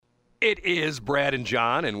It is Brad and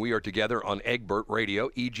John, and we are together on Egbert Radio,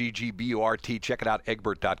 EGGBURT. Check it out,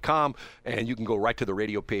 egbert.com, and you can go right to the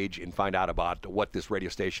radio page and find out about what this radio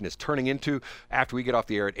station is turning into. After we get off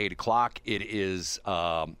the air at 8 o'clock, it is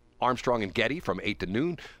Armstrong and Getty from 8 to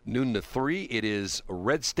noon, noon to 3. It is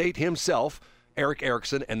Red State himself, Eric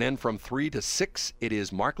Erickson, and then from 3 to 6, it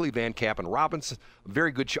is Markley, Van Camp, and Robinson.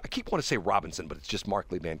 Very good show. I keep wanting to say Robinson, but it's just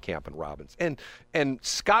Markley, Van Camp, and Robinson. And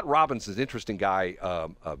Scott Robinson is an interesting guy,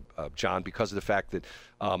 John, because of the fact that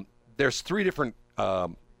there's three different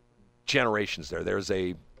generations there. There's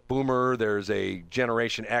a boomer, there's a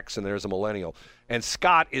Generation X, and there's a millennial. And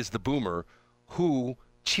Scott is the boomer who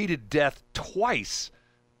cheated death twice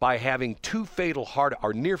by having two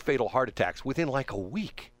near fatal heart attacks within like a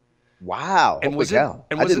week. Wow. And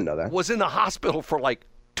I didn't know that. Was in the hospital for like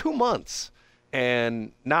 2 months,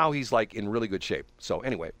 and now he's like in really good shape. So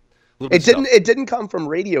anyway, it didn't come from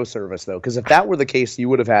radio service though, because if that were the case, you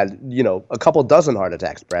would have had, a couple dozen heart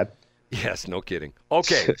attacks, Brad. Yes, no kidding.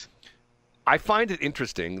 Okay. I find it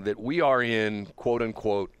interesting that we are in quote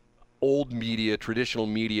unquote old media, traditional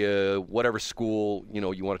media, whatever school,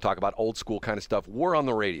 you want to talk about old school kind of stuff. We're on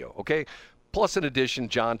the radio, okay? Plus, in addition,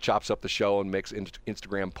 John chops up the show and makes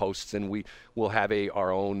Instagram posts, and we will have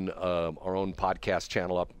our own podcast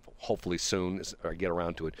channel up hopefully soon as I get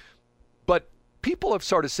around to it. But people have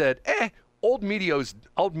sort of said, old media's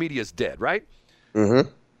dead, right? Mm-hmm.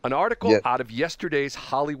 An article out of yesterday's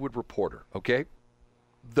Hollywood Reporter, okay?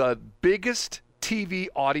 The biggest TV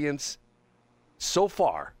audience so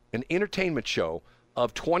far, an entertainment show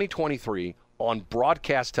of 2023 on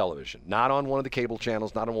broadcast television, not on one of the cable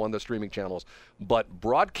channels, not on one of the streaming channels, but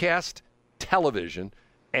broadcast television.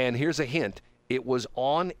 And here's a hint. It was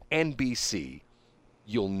on NBC.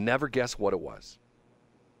 You'll never guess what it was.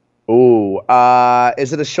 Ooh,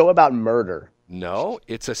 is it a show about murder? No,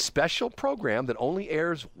 it's a special program that only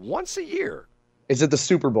airs once a year. Is it the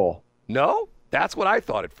Super Bowl? No, that's what I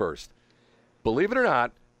thought at first. Believe it or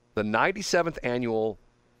not, the 97th annual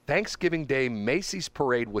Thanksgiving Day Macy's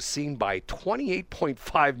Parade was seen by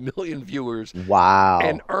 28.5 million viewers. Wow.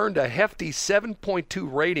 And earned a hefty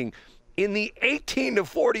 7.2 rating in the 18 to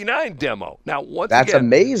 49 demo. Now, That's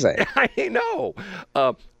amazing. I know.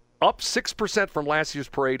 Up 6% from last year's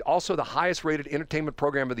parade. Also the highest rated entertainment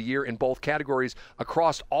program of the year in both categories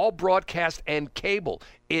across all broadcast and cable.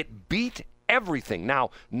 It beat everything. Now,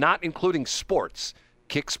 not including sports.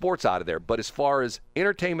 Kick sports out of there. But as far as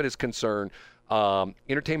entertainment is concerned,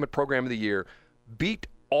 entertainment program of the year, beat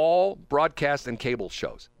all broadcast and cable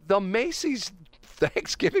shows. The Macy's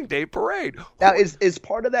Thanksgiving Day Parade. Now, is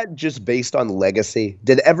part of that just based on legacy?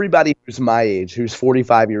 Did everybody who's my age, who's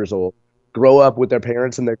 45 years old, grow up with their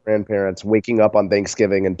parents and their grandparents waking up on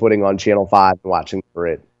Thanksgiving and putting on Channel 5 and watching the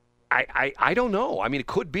parade? I don't know. I mean, it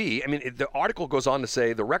could be. I mean, the article goes on to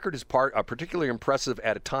say the record is particularly impressive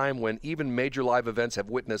at a time when even major live events have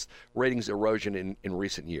witnessed ratings erosion in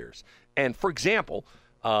recent years. And for example,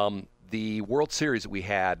 the World Series that we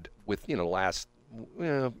had with last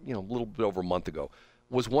a little bit over a month ago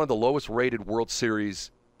was one of the lowest rated World Series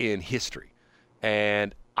in history.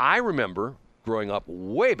 And I remember growing up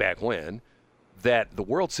way back when that the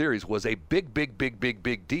World Series was a big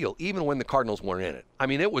deal, even when the Cardinals weren't in it. I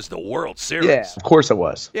mean, it was the World Series. Yeah, of course it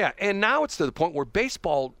was. Yeah, and now it's to the point where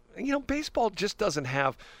baseball, baseball just doesn't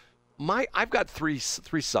have I've got three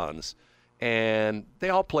sons, and they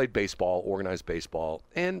all played baseball, organized baseball,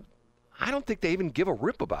 and I don't think they even give a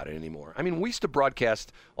rip about it anymore. I mean, we used to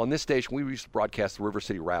broadcast on this station, we used to broadcast the River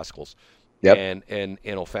City Rascals and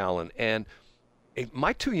O'Fallon, and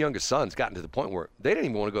my two youngest sons gotten to the point where they didn't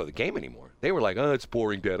even want to go to the game anymore. They were like, "Oh, it's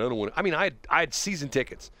boring, Dad. I don't want to." I mean, I had season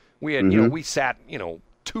tickets. We had, we sat,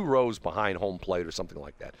 2 rows behind home plate or something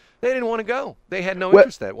like that. They didn't want to go. They had no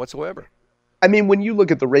interest in that whatsoever. I mean, when you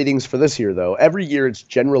look at the ratings for this year, though, every year it's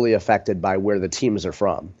generally affected by where the teams are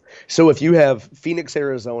from. So if you have Phoenix,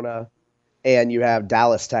 Arizona, and you have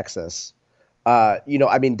Dallas, Texas,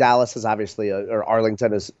 Dallas is obviously, or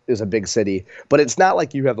Arlington is a big city, but it's not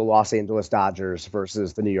like you have the Los Angeles Dodgers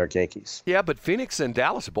versus the New York Yankees. Yeah, but Phoenix and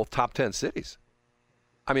Dallas are both top 10 cities.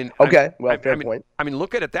 I mean, fair point. I mean,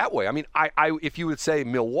 look at it that way. I mean, if you would say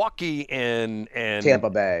Milwaukee and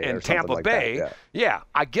Tampa Bay, yeah,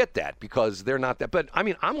 I get that because they're not that. But I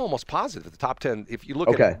mean, I'm almost positive the top 10. If you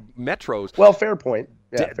look at metros, well, fair point.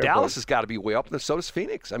 Yeah, Dallas has got to be way up, and so does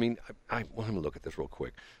Phoenix. I mean, let me look at this real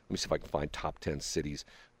quick. Let me see if I can find top 10 cities.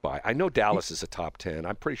 I know Dallas is a top 10.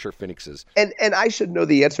 I'm pretty sure Phoenix is. And I should know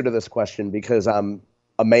the answer to this question because I'm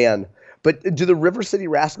a man. But do the River City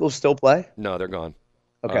Rascals still play? No, they're gone.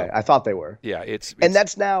 Okay, I thought they were. Yeah, it's and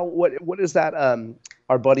that's now what is that?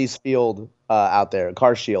 Our buddy's field out there,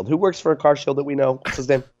 Car Shield. Who works for Car Shield that we know? What's his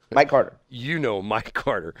name? Mike Carter. You know Mike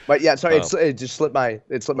Carter. But yeah, sorry, it just slipped my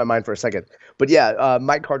mind for a second. But yeah,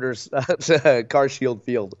 Mike Carter's Car Shield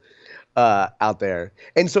Field out there.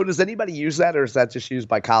 And so, does anybody use that, or is that just used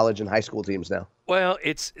by college and high school teams now? Well,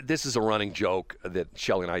 this is a running joke that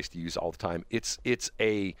Shelly and I used to use all the time. It's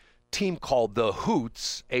a team called the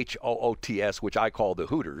Hoots, Hoots, which I call the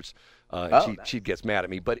Hooters. She gets mad at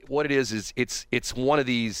me, but what it is it's one of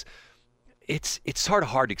these. It's sort of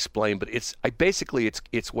hard to explain, but it's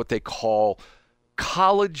what they call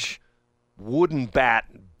college wooden bat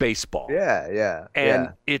baseball. Yeah. And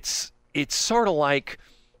it's sort of like,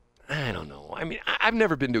 I don't know. I mean, I've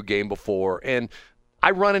never been to a game before, and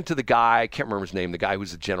I run into the guy, I can't remember his name, the guy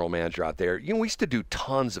who's the general manager out there. We used to do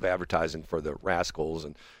tons of advertising for the Rascals,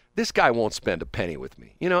 and this guy won't spend a penny with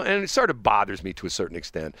me, and it sort of bothers me to a certain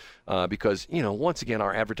extent because, once again,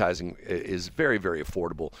 our advertising is very, very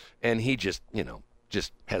affordable, and he just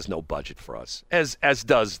has no budget for us, as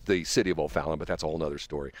does the city of O'Fallon, but that's a whole other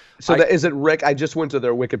story. So is it Rick? I just went to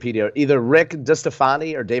their Wikipedia. Either Rick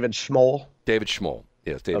DeStefani or David Schmoll? David Schmoll.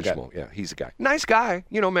 Yes, David Schmoll. Yeah, he's a guy. Nice guy.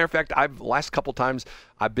 Matter of fact, last couple times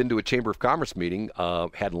I've been to a Chamber of Commerce meeting,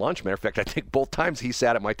 had lunch. Matter of fact, I think both times he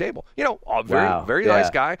sat at my table. Very nice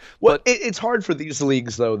guy. Well, it's hard for these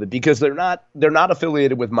leagues though, because they're not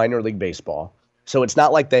affiliated with minor league baseball. So it's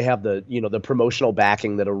not like they have the promotional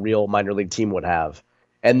backing that a real minor league team would have.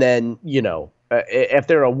 And then, if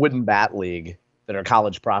they're a wooden bat league that are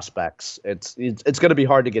college prospects, it's going to be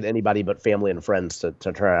hard to get anybody but family and friends to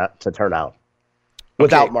turn out.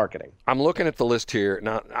 Without marketing. I'm looking at the list here.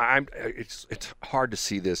 Now, it's hard to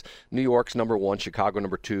see this. New York's number 1, Chicago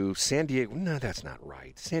number 2, San Diego. No, that's not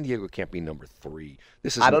right. San Diego can't be number 3.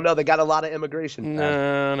 I don't know. They got a lot of immigration.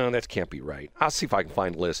 No, that can't be right. I'll see if I can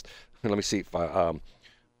find a list. Let me see if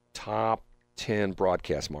top 10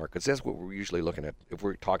 broadcast markets. That's what we're usually looking at if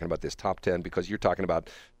we're talking about this top 10, because you're talking about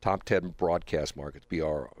top 10 broadcast markets.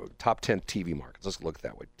 Top 10 TV markets. Let's look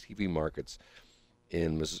that way. TV markets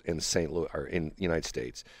in St. Louis, or in the United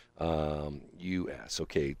States, U.S.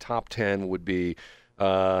 Okay, top 10 would be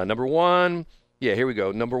number 1. Yeah, here we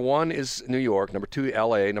go. Number 1 is New York. Number 2,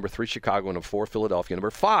 L.A. Number 3, Chicago. Number 4, Philadelphia. Number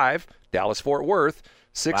 5, Dallas-Fort Worth.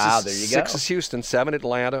 6 is Houston. 7,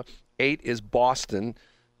 Atlanta. 8 is Boston.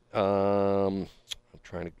 I'm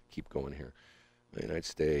trying to keep going here. The United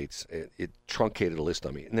States. It truncated a list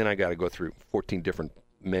on me, and then I got to go through 14 different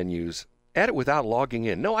menus. Edit without logging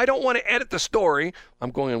in. No, I don't want to edit the story.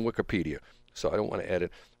 I'm going on Wikipedia, so I don't want to edit.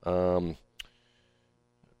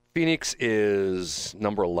 Phoenix is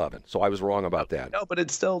number 11, so I was wrong about that. No, but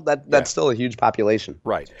it's still that's still a huge population.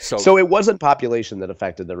 Right. So it wasn't population that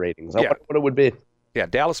affected the ratings. I wonder what it would be. Yeah,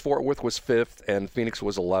 Dallas-Fort Worth was 5th, and Phoenix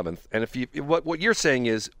was 11th. And what you're saying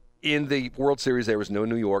is, in the World Series, there was no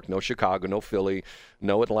New York, no Chicago, no Philly,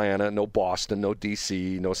 no Atlanta, no Boston, no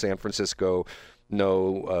D.C., no San Francisco,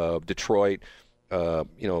 no Detroit.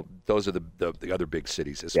 Those are the other big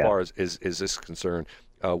cities. As far as is this concerned,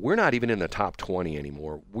 we're not even in the top 20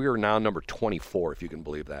 anymore. We're now number 24, if you can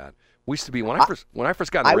believe that. We used to be when I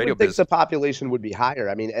first got in the radio business. I would think the population would be higher.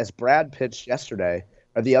 I mean, as Brad pitched yesterday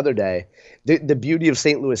or the other day, the beauty of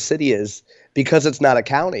St. Louis City is because it's not a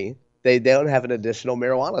county, they don't have an additional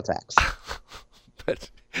marijuana tax. But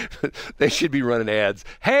they should be running ads.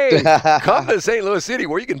 Hey, come to St. Louis City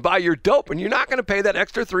where you can buy your dope and you're not going to pay that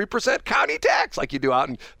extra 3% county tax like you do out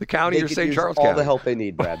in the county or St. Charles County. All the help they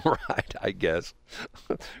need, Brad. Right, I guess.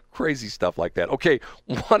 Crazy stuff like that. Okay,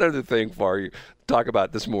 one other thing for you to talk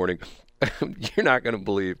about this morning. You're not going to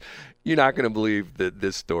believe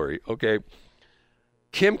this story, okay?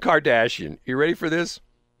 Kim Kardashian, you ready for this?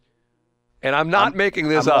 And I'm not making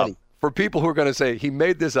this up. Ready. For people who are going to say he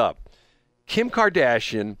made this up. Kim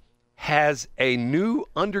Kardashian has a new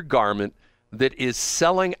undergarment that is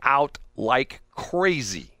selling out like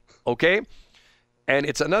crazy, okay? And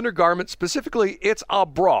it's an undergarment, specifically, it's a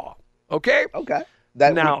bra, okay? Okay.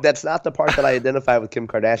 That's not the part that I identify with Kim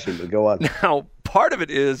Kardashian, but go on. Now, part of it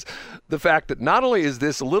is the fact that not only is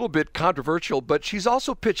this a little bit controversial, but she's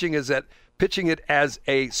also pitching it as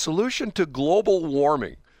a solution to global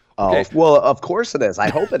warming. Okay. Oh, well, of course it is. I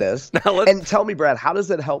hope it is. And tell me, Brad, how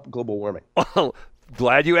does it help global warming? Well,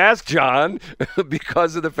 glad you asked, John,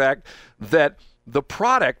 because of the fact that the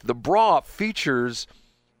product, the bra, features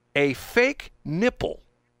a fake nipple.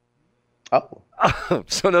 Oh.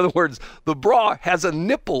 So in other words, the bra has a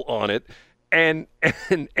nipple on it, and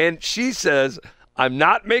she says, I'm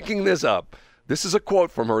not making this up. This is a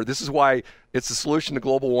quote from her. This is why it's a solution to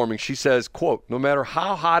global warming. She says, quote, no matter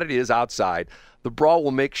how hot it is outside, the bra will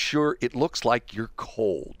make sure it looks like you're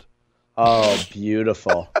cold. Oh,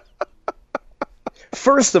 beautiful.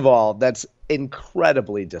 First of all, that's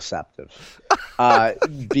incredibly deceptive. uh,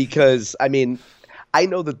 because I mean, I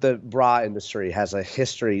know that the bra industry has a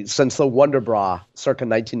history since the Wonder Bra circa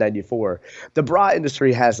 1994. The bra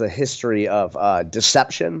industry has a history of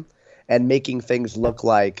deception and making things look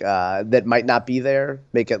like that might not be there,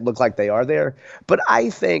 make it look like they are there. But I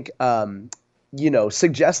think,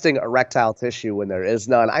 suggesting erectile tissue when there is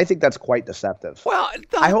none, I think that's quite deceptive. Well,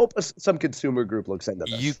 I hope some consumer group looks into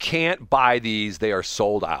this. you can't buy these; they are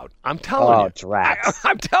sold out. I'm telling you. Drats.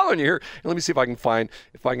 I'm telling you here. Let me see if I can find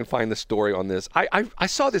the story on this. I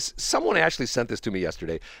saw this. Someone actually sent this to me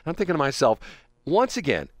yesterday, and I'm thinking to myself, once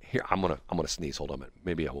again, here I'm gonna sneeze. Hold on a minute.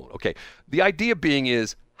 Maybe I won't. Okay. The idea being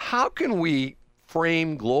is, how can we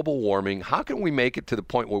frame global warming? How can we make it to the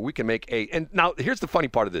point where we can make and now here's the funny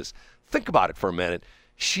part of this. Think about it for a minute.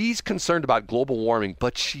 She's concerned about global warming,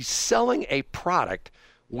 but she's selling a product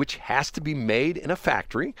which has to be made in a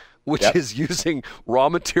factory, which is using raw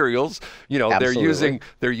materials. Absolutely.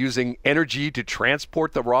 They're using energy to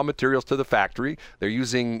transport the raw materials to the factory. They're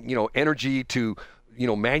using, energy to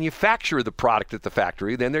manufacture the product at the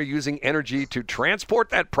factory. Then they're using energy to transport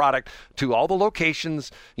that product to all the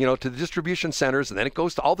locations, to the distribution centers, and then it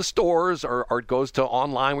goes to all the stores or it goes to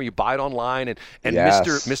online where you buy it online. And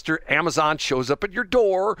Yes. Mr. Amazon shows up at your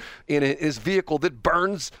door in his vehicle that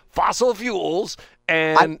burns fossil fuels.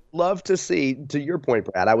 And I'd love to see, to your point,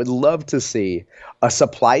 Brad, I would love to see a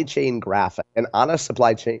supply chain graphic, an honest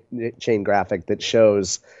supply chain graphic that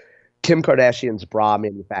shows Kim Kardashian's bra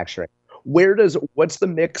manufacturing. What's the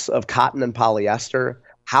mix of cotton and polyester?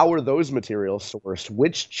 How are those materials sourced?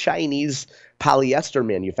 Which Chinese polyester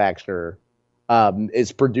manufacturer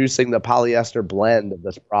is producing the polyester blend of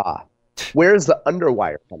this bra? Where's the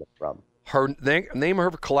underwire coming from? her name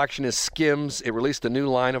of her collection is Skims. It released a new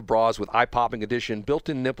line of bras with eye-popping addition,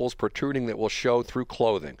 built-in nipples protruding that will show through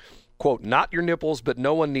clothing. Quote, not your nipples, but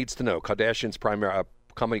no one needs to know. Kardashian's primary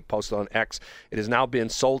company posted on X. It has now been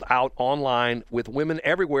sold out online with women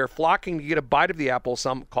everywhere flocking to get a bite of the apple,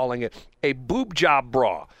 some calling it a boob job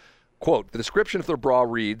bra. Quote, the description of the bra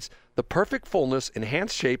reads, the perfect fullness,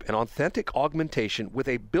 enhanced shape, and authentic augmentation with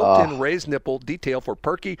a built-in raised nipple detail for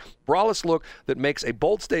perky, braless look that makes a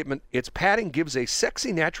bold statement. Its padding gives a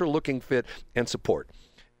sexy, natural-looking fit and support.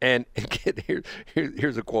 And again,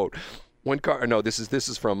 here's a quote. This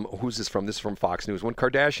is from who's this from? This is from Fox News. When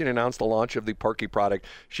Kardashian announced the launch of the Perky product,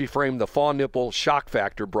 she framed the Fawn Nipple Shock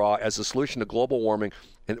Factor bra as a solution to global warming.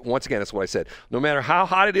 And once again, that's what I said. No matter how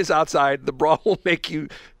hot it is outside, the bra will make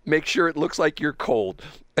sure it looks like you're cold.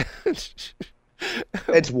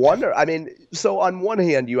 It's wonder. I mean, so on one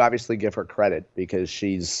hand, you obviously give her credit because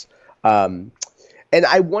she's, and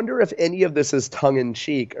I wonder if any of this is tongue in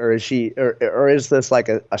cheek, or is this like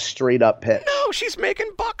a straight up pitch? No, she's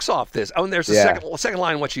making bucks off this. Oh, and there's the second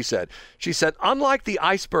line. What she said. She said, unlike the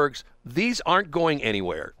icebergs, these aren't going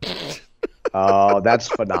anywhere. Oh, that's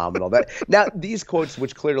phenomenal. Now these quotes,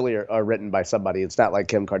 which clearly are written by somebody, it's not like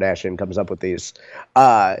Kim Kardashian comes up with these.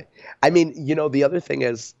 I mean, the other thing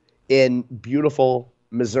is, in beautiful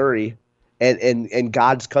Missouri and in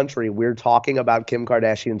God's country, we're talking about Kim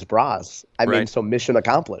Kardashian's bras. I mean, so mission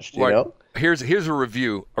accomplished, you know? Here's a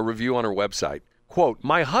review on her website. Quote,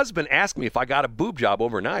 my husband asked me if I got a boob job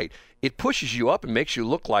overnight. It pushes you up and makes you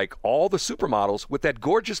look like all the supermodels with that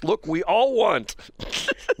gorgeous look we all want.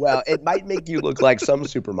 Well, it might make you look like some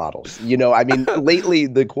supermodels. I mean, lately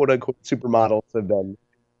the quote-unquote supermodels have been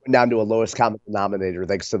down to a lowest common denominator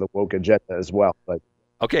thanks to the woke agenda as well. But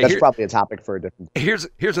that's probably a topic for a different day.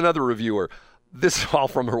 Here's another reviewer. This is all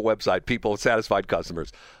from her website, People, Satisfied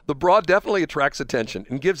Customers. The bra definitely attracts attention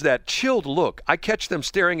and gives that chilled look. I catch them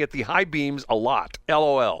staring at the high beams a lot.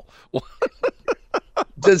 LOL.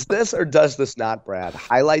 Does this not, Brad,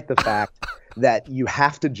 highlight the fact that you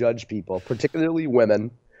have to judge people, particularly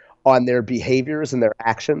women, on their behaviors and their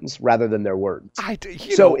actions rather than their words?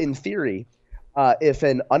 In theory, if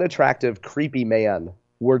an unattractive, creepy man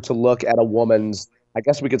were to look at a woman's, I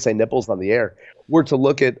guess we could say nipples on the air, were to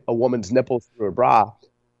look at a woman's nipples through a bra,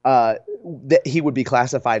 that he would be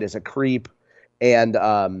classified as a creep and,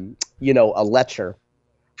 a lecher.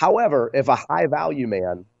 However, if a high-value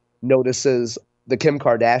man notices the Kim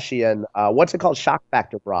Kardashian, what's it called, shock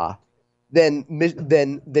factor bra, then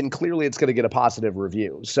clearly it's going to get a positive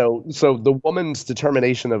review. So the woman's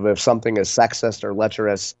determination of if something is sexist or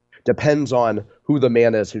lecherous depends on who the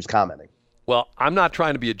man is who's commenting. Well, I'm not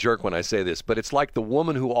trying to be a jerk when I say this, but it's like the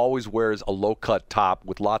woman who always wears a low-cut top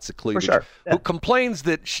with lots of cleavage, who complains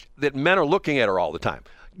that men are looking at her all the time.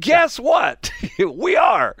 Guess what? We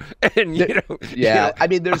are. And I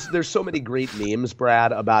mean, there's so many great memes,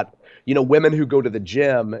 Brad, about women who go to the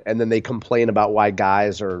gym and then they complain about why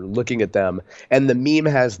guys are looking at them. And the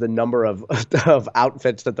meme has the number of, of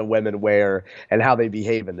outfits that the women wear and how they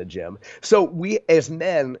behave in the gym. So we, as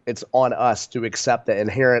men, it's on us to accept the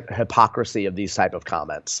inherent hypocrisy of these type of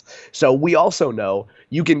comments. So we also know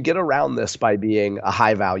you can get around this by being a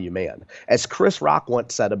high value man. As Chris Rock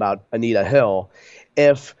once said about Anita Hill,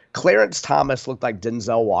 if Clarence Thomas looked like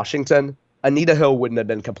Denzel Washington, Anita Hill wouldn't have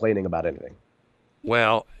been complaining about anything.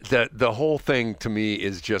 Well, the whole thing to me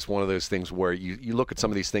is just one of those things where you look at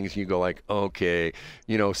some of these things and you go like, okay,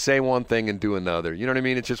 say one thing and do another. You know what I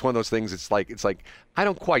mean? It's just one of those things. It's like I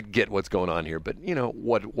don't quite get what's going on here, but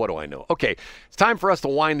what do I know? Okay, it's time for us to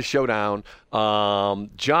wind the show down.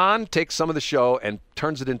 John takes some of the show and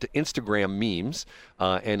turns it into Instagram memes,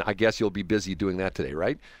 and I guess you'll be busy doing that today,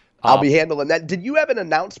 right? I'll be handling that. Did you have an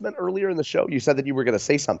announcement earlier in the show? You said that you were going to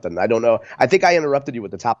say something. I don't know. I think I interrupted you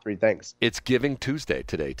with the top 3 things. It's Giving Tuesday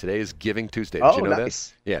today. Today is Giving Tuesday. Did you know nice.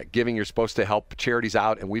 that? Yeah, giving. You're supposed to help charities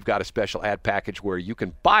out, and we've got a special ad package where you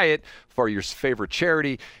can buy it for your favorite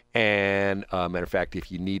charity. And matter of fact,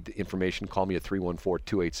 if you need information, call me at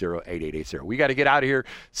 314-280-8880. We got to get out of here.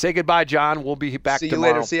 Say goodbye, John. We'll be back tomorrow. See you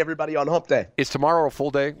later. See everybody on Hump Day. Is tomorrow a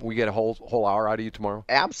full day? We get a whole hour out of you tomorrow?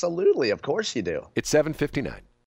 Absolutely. Of course you do. It's 7:59.